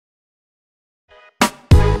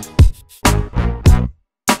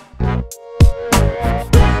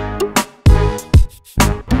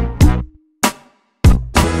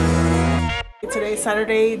Today's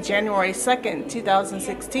Saturday, January 2nd,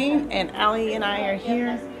 2016, and Allie and I are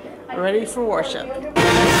here ready for worship.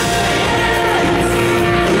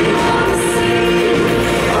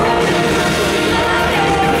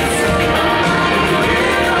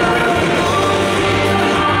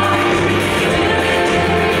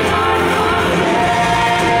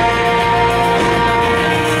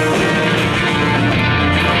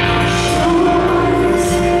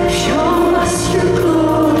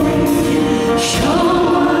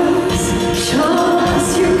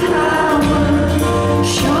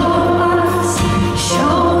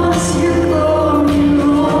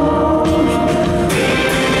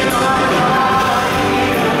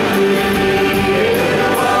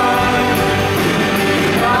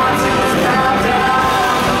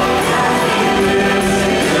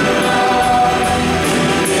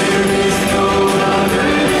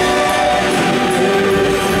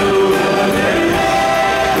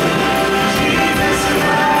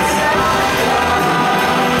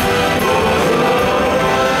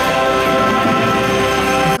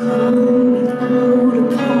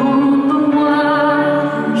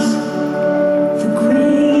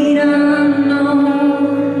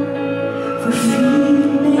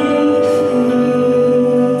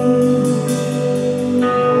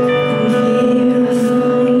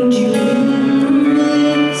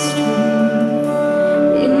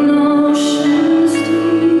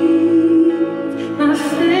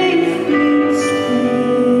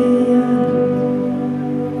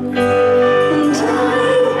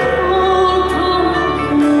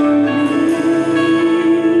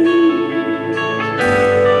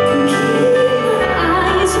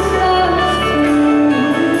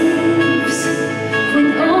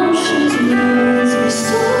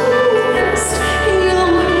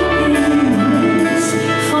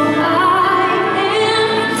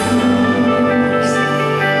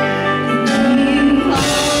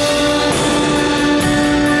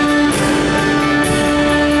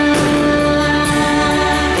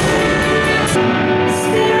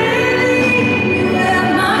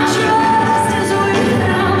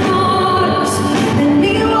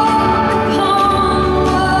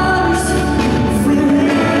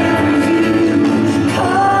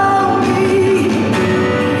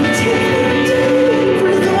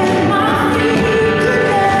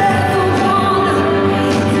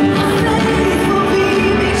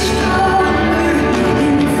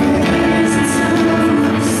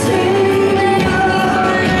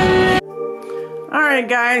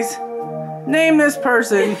 Guys, name this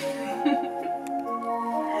person.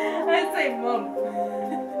 I'd say Mom.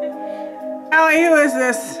 Allie, who is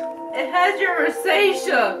this? It has your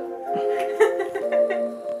rosacea.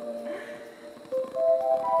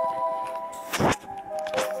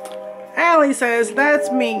 Allie says,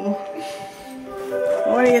 that's me.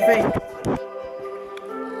 What do you think?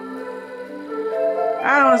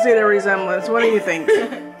 I don't see the resemblance. What do you think?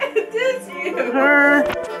 It is you. Her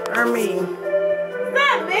or me?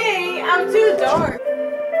 Not me. I'm too dark.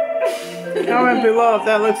 Comment below if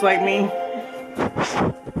that looks like me.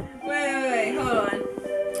 Wait. Hold on.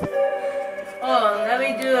 Hold on. Let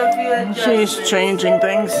me do a few adjustments. She's changing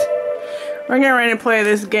things. We're getting ready to play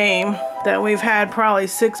this game that we've had probably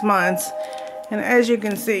 6 months. And as you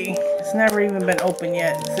can see, it's never even been open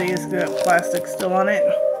yet. See, it's got plastic still on it.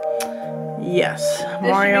 Yes.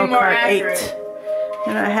 Mario Kart 8.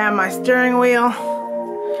 And I have my steering wheel.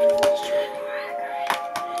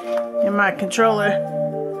 And my controller.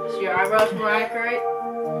 Is your eyebrows more accurate?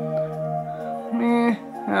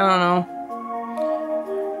 I don't know.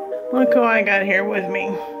 Look who I got here with me.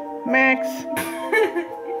 Max.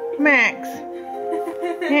 Max.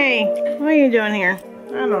 Hey, what are you doing here?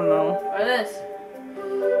 I don't know. Or this?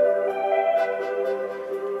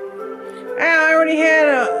 I already had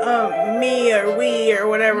a me or we or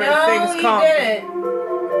whatever the thing's called. No, you didn't.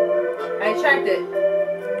 I checked it.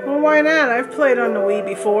 Well, why not? I've played on the Wii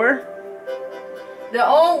before. The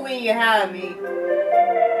old Wii you had me.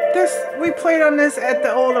 We played on this at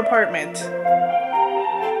the old apartment.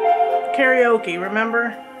 Karaoke,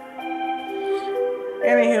 remember?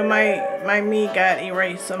 Anywho, my me got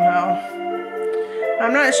erased somehow.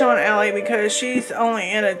 I'm not showing Allie because she's only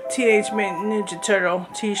in a Teenage Mutant Ninja Turtle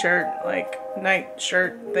t-shirt, like night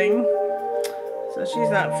shirt thing. So she's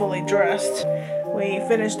not fully dressed. We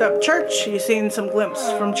finished up church. You've seen some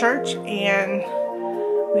glimpses from church, and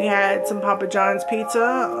we had some Papa John's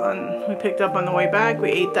pizza we picked up on the way back. We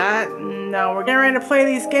ate that, and now we're getting ready to play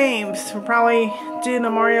these games. We'll probably do the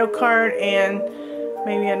Mario Kart and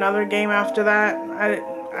maybe another game after that.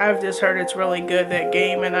 I've just heard it's really good, that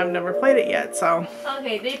game, and I've never played it yet, so.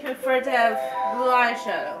 Okay, they prefer to have blue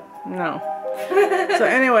eyeshadow. No. So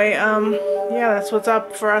anyway, yeah, that's what's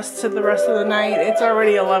up for us to the rest of the night. It's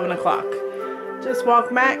already 11 o'clock. Just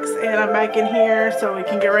walked Max, and I'm back in here so we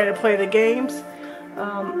can get ready to play the games.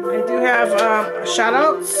 I do have shout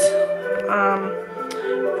outs.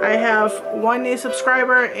 I have 1 new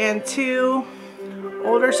subscriber and 2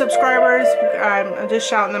 older subscribers. I'm just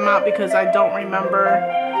shouting them out because I don't remember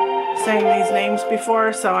saying these names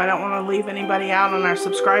before, so I don't want to leave anybody out on our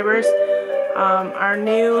subscribers. Our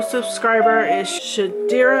new subscriber is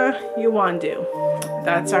Shadira Yuwandu.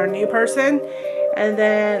 That's our new person. And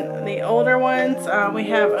then the older ones, we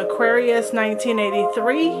have Aquarius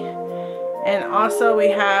 1983, and also we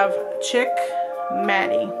have Chick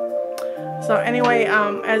Maddie. So anyway,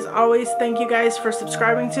 as always, thank you guys for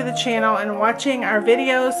subscribing to the channel and watching our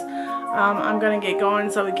videos. I'm gonna get going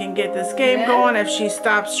so we can get this game going if she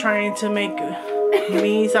stops trying to make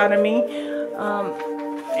me's out of me.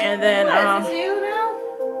 And then Is this you now?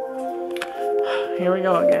 here we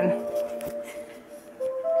go again.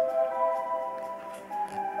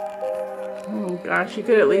 Oh gosh, you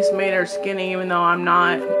could at least made her skinny, even though I'm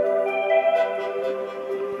not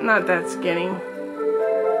that skinny.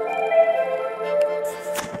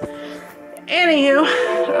 Anywho,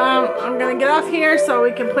 I'm gonna get off here so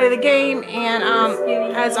we can play the game, and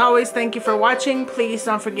as always, thank you for watching. Please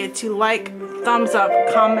don't forget to like, thumbs up,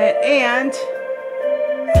 comment, and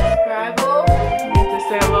Subscribe. you have to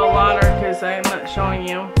say a little louder because I'm not showing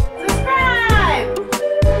you. Subscribe!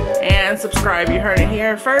 And subscribe. You heard it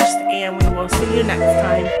here first, and we will see you next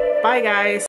time. Bye guys.